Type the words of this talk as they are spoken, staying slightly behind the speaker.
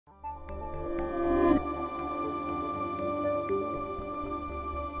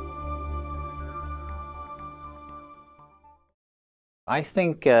I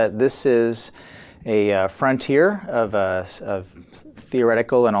think this is a frontier of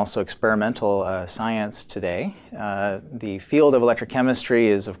theoretical and also experimental science today. The field of electrochemistry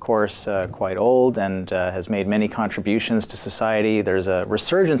is, of course, quite old and has made many contributions to society. There's a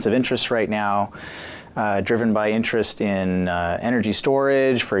resurgence of interest right now, driven by interest in energy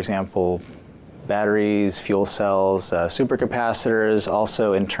storage, for example, batteries, fuel cells, supercapacitors,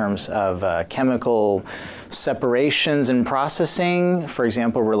 also in terms of chemical separations and processing, for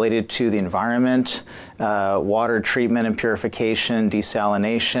example, related to the environment, water treatment and purification,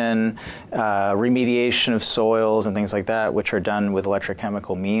 desalination, remediation of soils and things like that, which are done with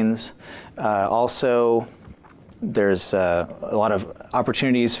electrochemical means. Also, there's a lot of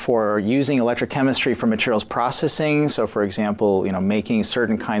opportunities for using electrochemistry for materials processing. So, for example, making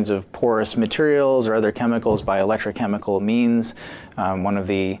certain kinds of porous materials or other chemicals by electrochemical means. One of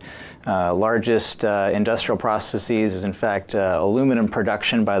the largest industrial processes is, in fact, aluminum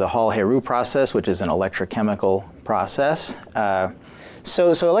production by the Hall-Héroult process, which is an electrochemical process.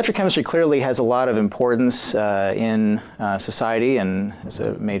 So electrochemistry clearly has a lot of importance in society and is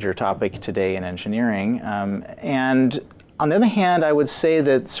a major topic today in engineering. And on the other hand, I would say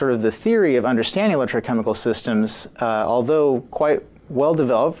that sort of the theory of understanding electrochemical systems, although quite well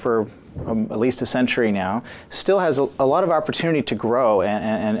developed for at least a century now, still has a lot of opportunity to grow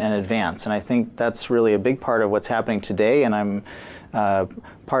and advance. And I think that's really a big part of what's happening today, and I'm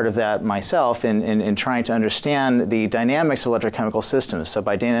part of that myself in trying to understand the dynamics of electrochemical systems. So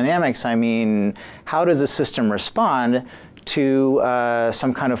by dynamics, I mean, how does the system respond to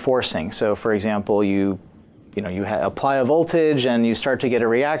some kind of forcing? So for example, you apply a voltage and you start to get a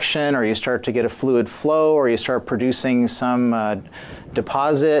reaction, or you start to get a fluid flow, or you start producing some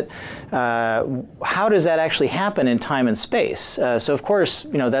deposit. How does that actually happen in time and space? So of course,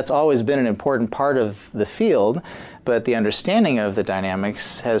 that's always been an important part of the field, but the understanding of the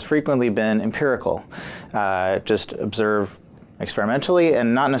dynamics has frequently been empirical. Just observe experimentally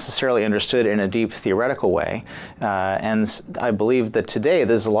and not necessarily understood in a deep theoretical way. And I believe that today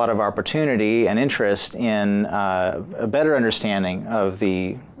there's a lot of opportunity and interest in a better understanding of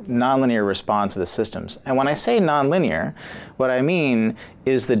the nonlinear response of the systems. And when I say nonlinear, what I mean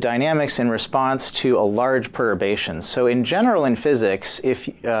is the dynamics in response to a large perturbation. So in general in physics, if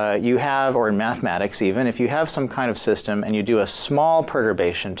you have, or in mathematics even, if you have some kind of system and you do a small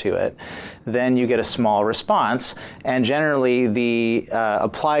perturbation to it, then you get a small response, and generally the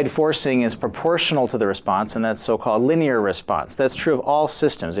applied forcing is proportional to the response, and that's so-called linear response. That's true of all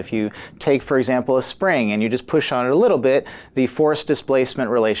systems. If you take, for example, a spring and you just push on it a little bit, the force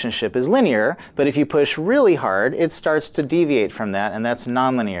displacement relationship is linear, but if you push really hard, it starts to deviate from that, and that's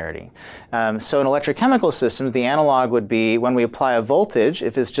nonlinearity. So in electrochemical systems, the analog would be when we apply a voltage,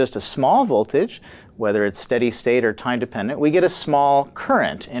 if it's just a small voltage, whether it's steady state or time dependent, we get a small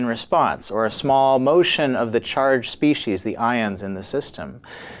current in response, or a small motion of the charged species, the ions in the system.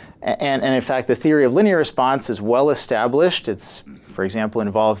 And in fact, the theory of linear response is well established. It's, for example,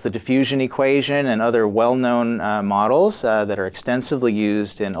 involves the diffusion equation and other well-known models that are extensively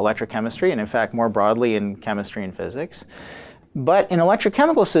used in electrochemistry, and in fact more broadly in chemistry and physics. But in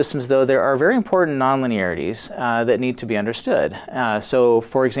electrochemical systems, though, there are very important nonlinearities that need to be understood. So,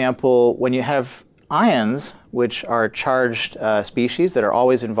 for example, when you have ions, which are charged species that are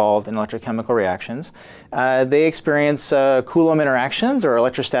always involved in electrochemical reactions, they experience Coulomb interactions or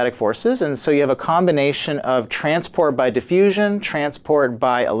electrostatic forces, and so you have a combination of transport by diffusion, transport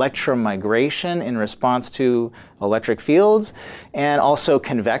by electromigration in response to electric fields, and also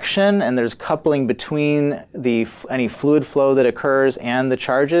convection, and there's coupling between any fluid flow that occurs and the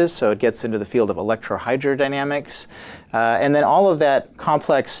charges, so it gets into the field of electrohydrodynamics. And then all of that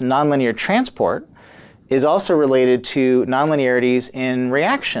complex nonlinear transport is also related to nonlinearities in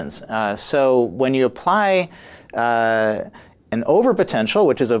reactions. So when you apply an overpotential,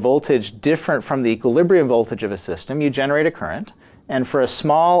 which is a voltage different from the equilibrium voltage of a system, you generate a current. And for a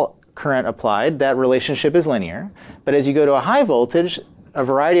small current applied, that relationship is linear. But as you go to a high voltage, a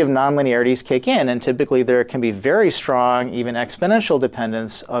variety of nonlinearities kick in, and typically there can be very strong, even exponential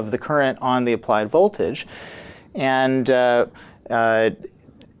dependence of the current on the applied voltage. And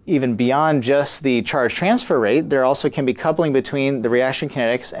even beyond just the charge transfer rate, there also can be coupling between the reaction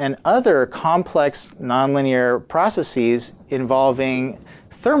kinetics and other complex nonlinear processes involving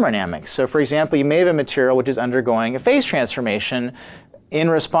thermodynamics. So for example, you may have a material which is undergoing a phase transformation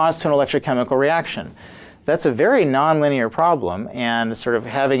in response to an electrochemical reaction. That's a very nonlinear problem, and sort of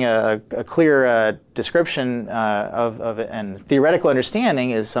having a clear description of it and theoretical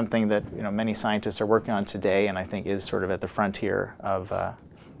understanding is something that many scientists are working on today, and I think is sort of at the frontier of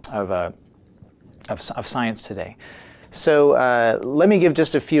science today. So let me give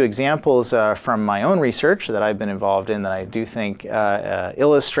just a few examples from my own research that I've been involved in that I do think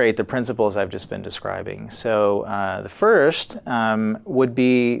illustrate the principles I've just been describing. So the first would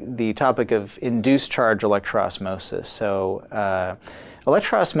be the topic of induced charge electroosmosis. So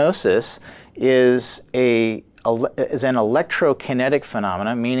electroosmosis is an electrokinetic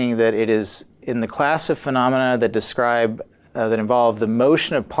phenomena, meaning that it is in the class of phenomena that describe that involve the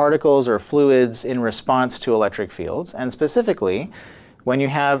motion of particles or fluids in response to electric fields. And specifically, when you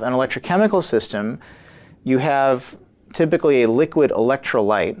have an electrochemical system, you have typically a liquid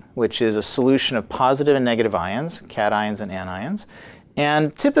electrolyte, which is a solution of positive and negative ions, cations and anions.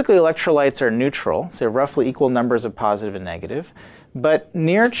 And typically electrolytes are neutral, so roughly equal numbers of positive and negative. But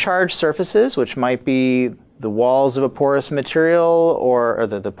near charged surfaces, which might be the walls of a porous material or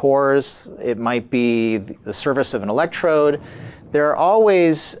the pores, it might be the surface of an electrode, there are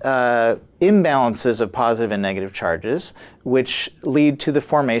always imbalances of positive and negative charges, which lead to the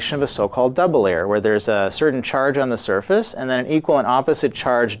formation of a so-called double layer, where there's a certain charge on the surface and then an equal and opposite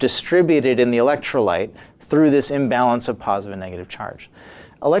charge distributed in the electrolyte through this imbalance of positive and negative charge.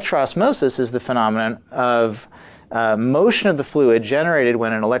 Electroosmosis is the phenomenon of motion of the fluid generated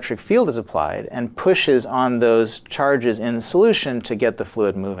when an electric field is applied and pushes on those charges in solution to get the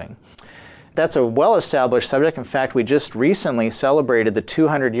fluid moving. That's a well-established subject. In fact, we just recently celebrated the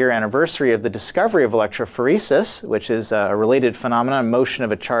 200-year anniversary of the discovery of electrophoresis, which is a related phenomenon, motion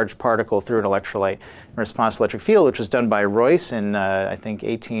of a charged particle through an electrolyte in response to electric field, which was done by Royce in, I think,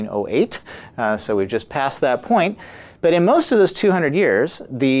 1808. So we've just passed that point. But in most of those 200 years,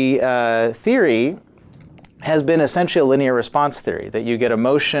 the theory has been essentially a linear response theory, that you get a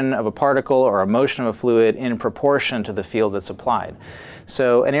motion of a particle or a motion of a fluid in proportion to the field that's applied.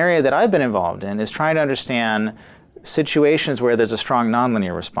 So an area that I've been involved in is trying to understand situations where there's a strong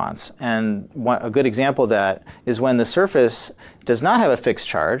nonlinear response. And a good example of that is when the surface does not have a fixed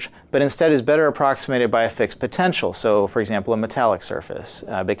charge, but instead is better approximated by a fixed potential. So for example, a metallic surface,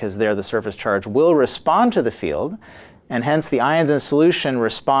 because there the surface charge will respond to the field, and hence the ions in solution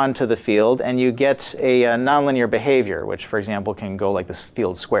respond to the field, and you get a nonlinear behavior, which, for example, can go like this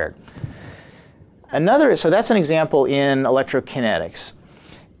field squared. So that's an example in electrokinetics.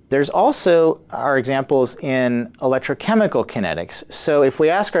 There's also our examples in electrochemical kinetics. So if we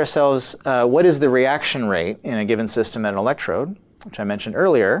ask ourselves, what is the reaction rate in a given system at an electrode, which I mentioned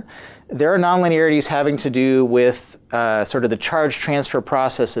earlier, there are nonlinearities having to do with sort of the charge transfer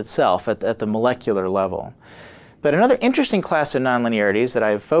process itself at the molecular level. But another interesting class of nonlinearities that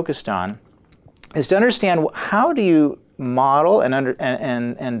I've focused on is to understand how do you model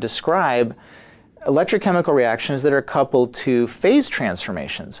and describe electrochemical reactions that are coupled to phase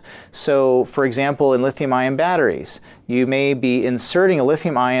transformations. So for example, in lithium-ion batteries, you may be inserting a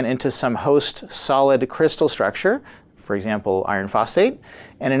lithium ion into some host solid crystal structure, for example, iron phosphate,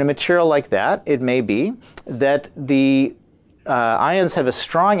 and in a material like that, it may be that the ions have a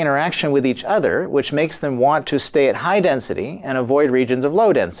strong interaction with each other, which makes them want to stay at high density and avoid regions of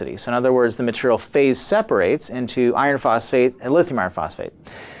low density. So in other words, the material phase separates into iron phosphate and lithium iron phosphate.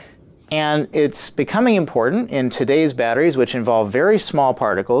 And it's becoming important in today's batteries, which involve very small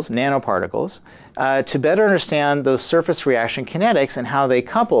particles, nanoparticles, to better understand those surface reaction kinetics and how they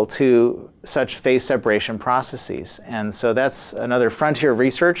couple to such phase separation processes. And so that's another frontier of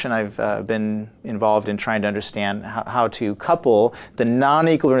research, and I've been involved in trying to understand how to couple the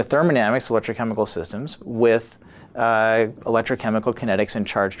non-equilibrium thermodynamics of electrochemical systems with electrochemical kinetics and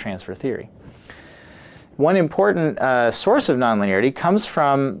charge transfer theory. One important source of nonlinearity comes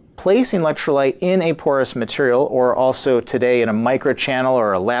from placing electrolyte in a porous material, or also today in a microchannel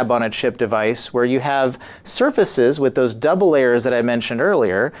or a lab-on-a-chip device, where you have surfaces with those double layers that I mentioned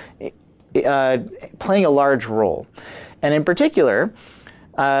earlier playing a large role. And in particular,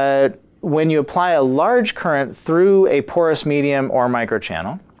 when you apply a large current through a porous medium or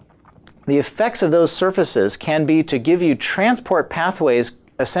microchannel, the effects of those surfaces can be to give you transport pathways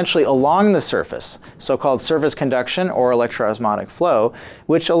essentially along the surface, so-called surface conduction or electroosmotic flow,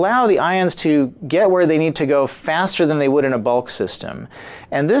 which allow the ions to get where they need to go faster than they would in a bulk system.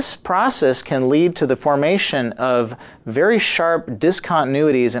 And this process can lead to the formation of very sharp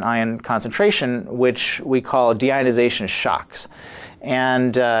discontinuities in ion concentration, which we call deionization shocks.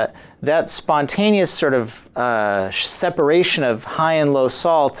 And that spontaneous sort of separation of high and low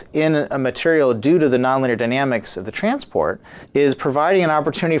salt in a material due to the nonlinear dynamics of the transport is providing an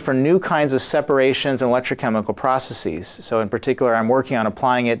opportunity for new kinds of separations in electrochemical processes. So in particular, I'm working on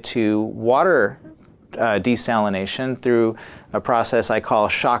applying it to water desalination through a process I call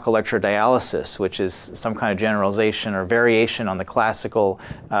shock electrodialysis, which is some kind of generalization or variation on the classical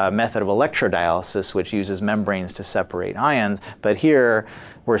method of electrodialysis, which uses membranes to separate ions. But here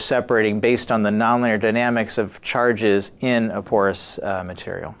we're separating based on the nonlinear dynamics of charges in a porous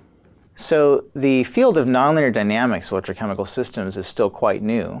material. So the field of nonlinear dynamics of electrochemical systems is still quite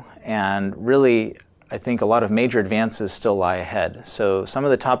new, and really I think a lot of major advances still lie ahead. So some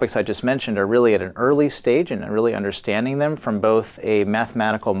of the topics I just mentioned are really at an early stage and really understanding them from both a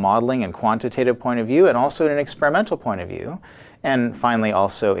mathematical modeling and quantitative point of view and also an experimental point of view. And finally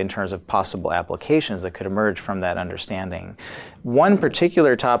also in terms of possible applications that could emerge from that understanding. One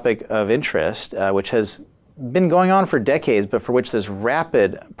particular topic of interest, which has been going on for decades but for which there's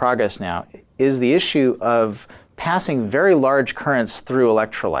rapid progress now, is the issue of passing very large currents through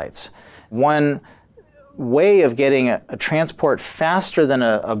electrolytes. One way of getting a transport faster than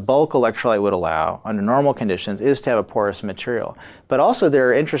a bulk electrolyte would allow under normal conditions is to have a porous material. But also there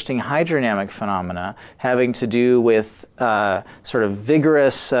are interesting hydrodynamic phenomena having to do with sort of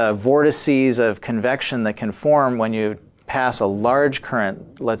vigorous vortices of convection that can form when you pass a large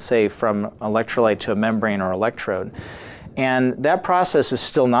current, let's say from electrolyte to a membrane or electrode. And that process is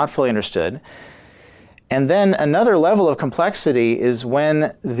still not fully understood. And then another level of complexity is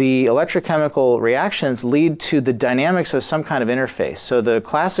when the electrochemical reactions lead to the dynamics of some kind of interface. So the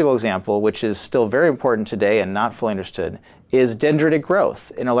classical example, which is still very important today and not fully understood, is dendritic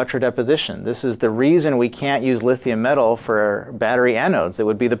growth in electrodeposition. This is the reason we can't use lithium metal for battery anodes. It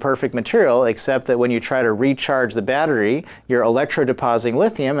would be the perfect material, except that when you try to recharge the battery, you're electrodepositing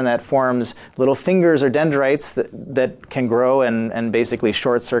lithium, and that forms little fingers or dendrites that can grow and basically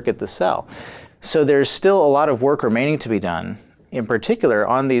short circuit the cell. So there's still a lot of work remaining to be done, in particular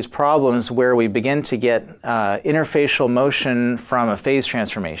on these problems where we begin to get interfacial motion from a phase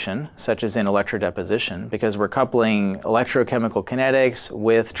transformation, such as in electrodeposition, because we're coupling electrochemical kinetics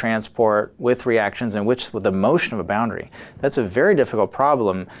with transport, with reactions, and with the motion of a boundary. That's a very difficult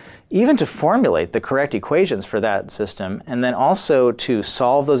problem, even to formulate the correct equations for that system, and then also to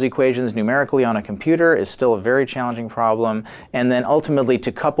solve those equations numerically on a computer is still a very challenging problem, and then ultimately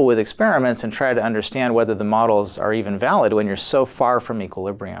to couple with experiments and try to understand whether the models are even valid when you're so far from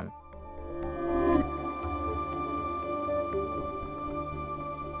equilibrium.